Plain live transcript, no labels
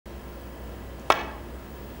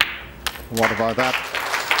What about that?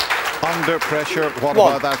 Under pressure, what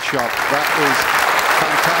about that shot? That is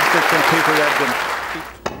fantastic from Peter Ebdon.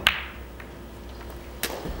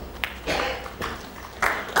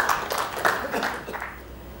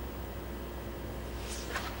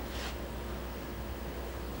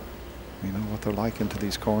 You know what they're like into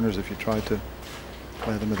these corners if you try to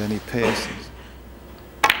play them with any pace.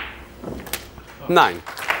 9.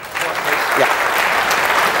 Yeah.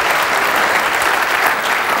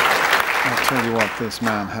 I'll tell you what, this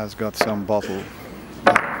man has got some bottle.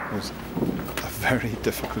 That was a very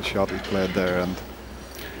difficult shot he played there, and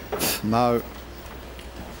now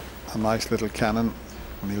a nice little cannon,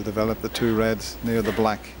 and he'll develop the 2 reds near the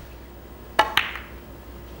black.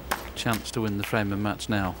 Chance to win the frame and match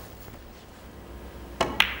now.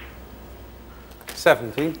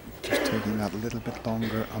 17. Just taking that a little bit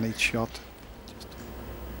longer on each shot.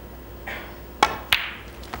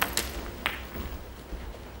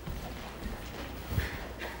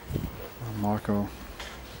 Marco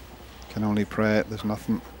can only pray there's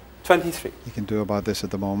nothing 23. he can do about this at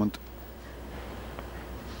the moment.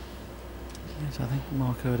 Yes, I think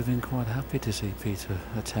Marco would have been quite happy to see Peter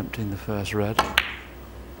attempting the first red.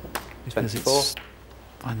 Because 24. it's,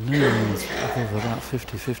 I knew he was above about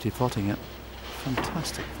 50-50 potting it.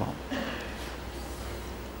 Fantastic pot.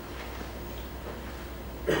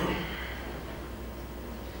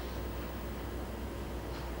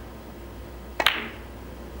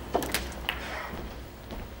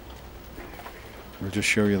 We'll just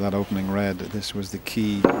show you that opening red. This was the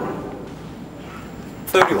key.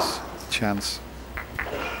 31. This chance.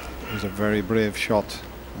 It was a very brave shot,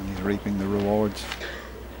 and he's reaping the rewards.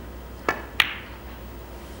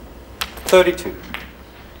 32.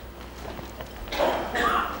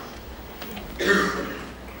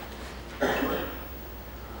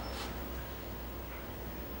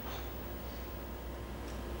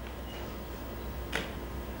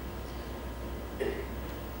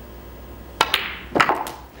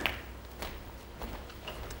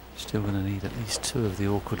 Still going to need at least 2 of the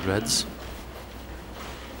awkward reds.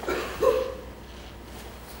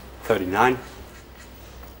 39.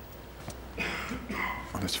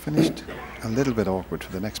 Well, it's finished a little bit awkward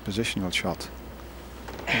for the next positional shot.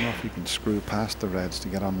 I don't know if you can screw past the reds to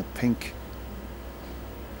get on the pink.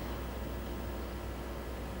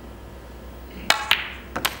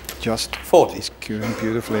 Just 40. He's cueing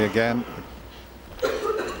beautifully again.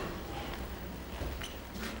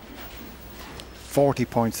 40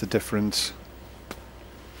 points the difference.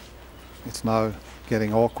 It's now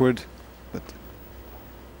getting awkward, but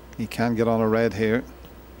he can get on a red here.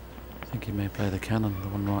 I think he may play the cannon, the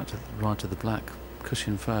one right to the black.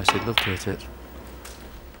 Cushion first, he'd love to hit it.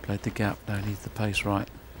 Played the gap, now needs the pace right.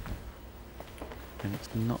 And it's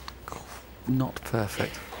not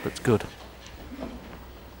perfect, but it's good.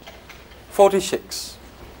 46.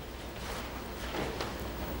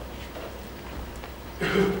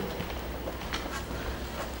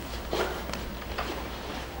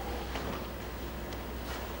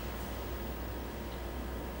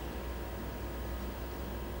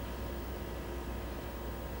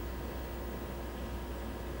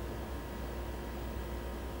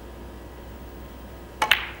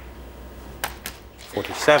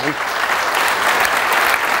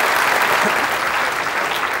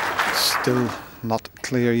 Still not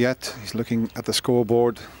clear yet. He's looking at the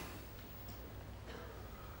scoreboard.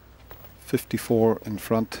 54 in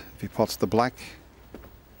front if he pots the black.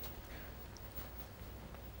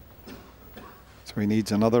 So he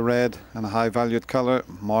needs another red and a high valued colour.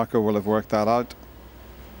 Marco will have worked that out.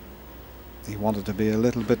 He wanted to be a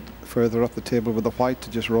little bit further up the table with the white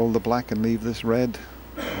to just roll the black and leave this red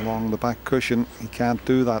along the back cushion. He can't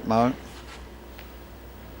do that now.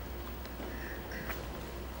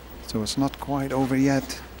 So it's not quite over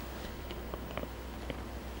yet.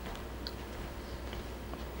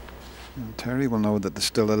 And Terry will know that there's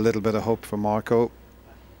still a little bit of hope for Marco.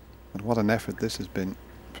 But what an effort this has been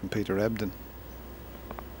from Peter Ebdon.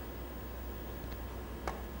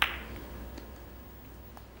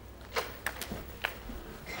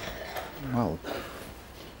 Well,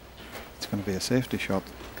 it's going to be a safety shot.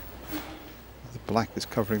 The black is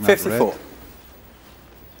covering that 54. red.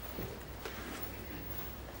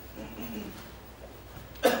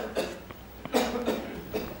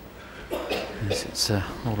 Yes, it's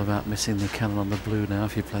all about missing the cannon on the blue now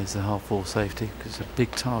if he plays the half-wall safety, because it's a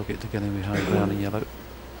big target to get him behind brown and yellow.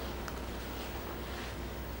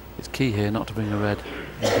 It's key here not to bring a red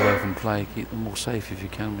into open play. Keep them more safe if you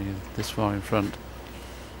can when you're this far in front.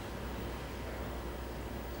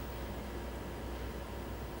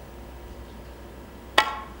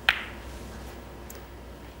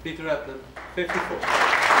 Peter Ebdon, 54.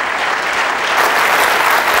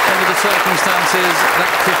 under the circumstances,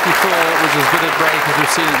 that 54 was as good a break as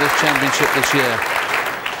we've seen at this championship this year.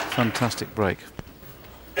 Fantastic break.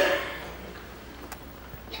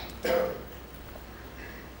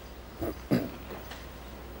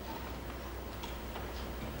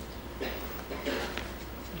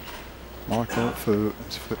 Marco Fu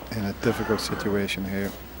is in a difficult situation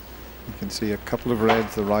here. You can see a couple of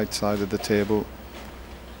reds the right side of the table.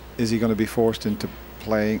 Is he going to be forced into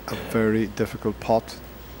playing a very difficult pot?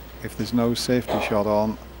 If there's no safety shot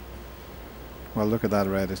on, well, look at that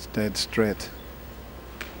red, it's dead straight.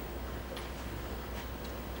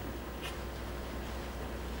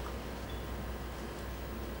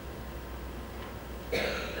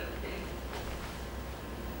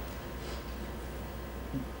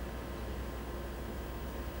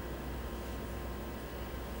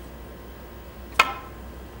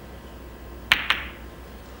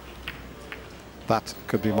 That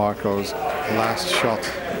could be Marco's last shot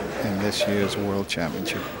in this year's World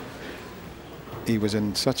Championship. He was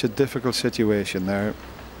in such a difficult situation there,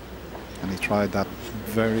 and he tried that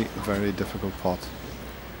very, very difficult pot.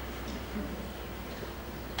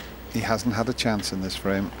 He hasn't had a chance in this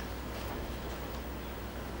frame.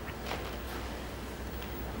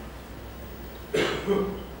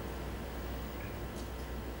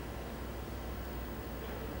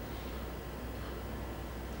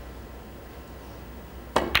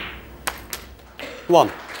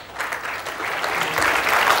 One.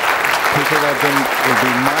 Peter Ebdon will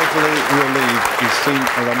be mightily relieved. He's seen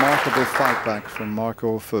a remarkable fight back from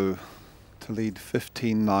Marco Fu to lead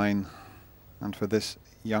 15-9, and for this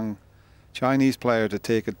young Chinese player to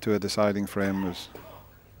take it to a deciding frame was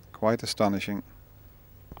quite astonishing.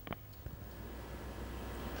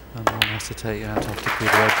 And one has to take out after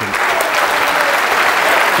Peter Ebdon.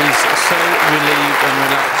 He's so relieved and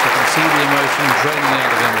relaxed. You can see the emotion draining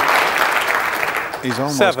out of him. He's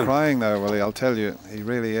almost Seven. crying there, Willie, I'll tell you. He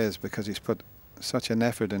really is, because he's put such an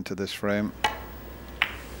effort into this frame.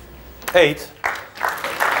 8. He's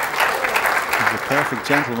a perfect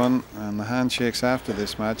gentleman, and the handshakes after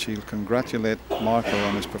this match, he'll congratulate Marco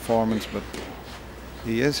on his performance, but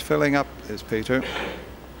he is filling up, is Peter.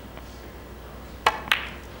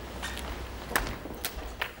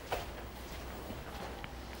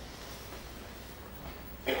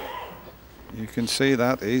 You can see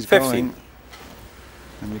that he's 15. going,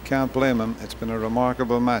 and you can't blame him. It's been a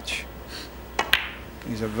remarkable match.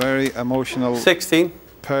 He's a very emotional 16.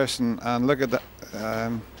 person, and look at that.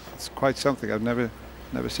 It's quite something. I've never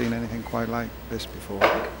seen anything quite like this before.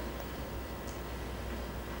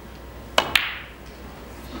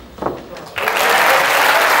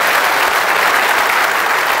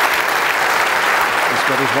 He's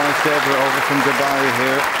got his wife Deborah over from Dubai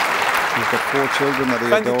here. He's got 4 children that he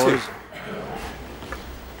 22. adores.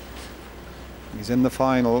 He's in the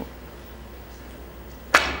final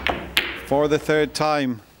for the 3rd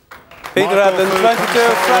time. Peter Marco Ebdon, Fu 22, comes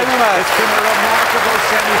forward. final match. It's been a remarkable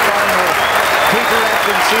semi-final. Peter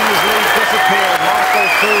Ebdon seen his lead disappear. Marco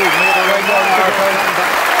Fu made a remarkable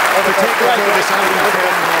comeback to take it to a deciding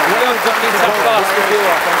frame. Well done to both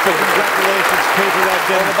players. Congratulations, Peter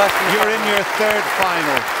Ebdon. You're in your 3rd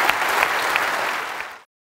final.